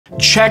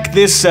Check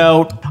this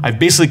out. I've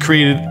basically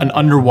created an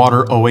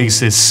underwater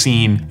oasis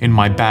scene in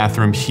my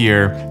bathroom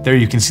here. There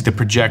you can see the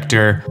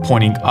projector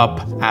pointing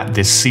up at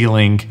this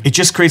ceiling. It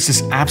just creates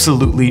this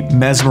absolutely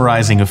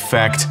mesmerizing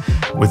effect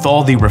with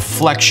all the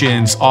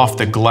reflections off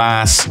the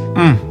glass.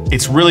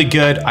 It's really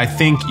good. I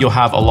think you'll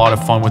have a lot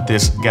of fun with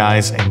this,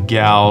 guys and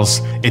gals.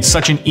 It's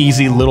such an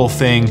easy little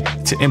thing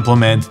to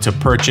implement, to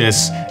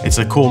purchase. It's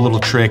a cool little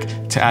trick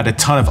to add a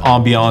ton of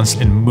ambiance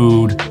and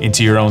mood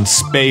into your own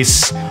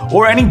space,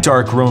 or any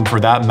dark room for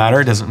that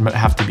matter. It doesn't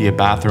have to be a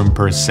bathroom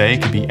per se,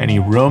 it could be any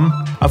room.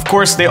 Of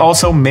course, they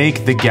also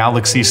make the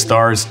Galaxy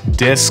Stars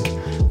disc,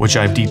 which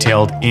I've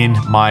detailed in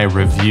my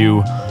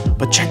review.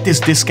 But check this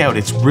disc out,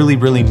 it's really,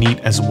 really neat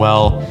as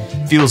well.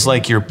 Feels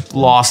like you're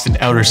lost in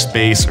outer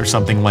space or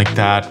something like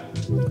that.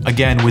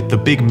 Again, with the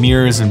big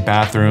mirrors in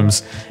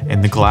bathrooms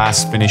and the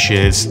glass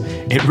finishes,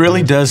 it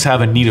really does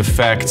have a neat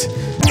effect.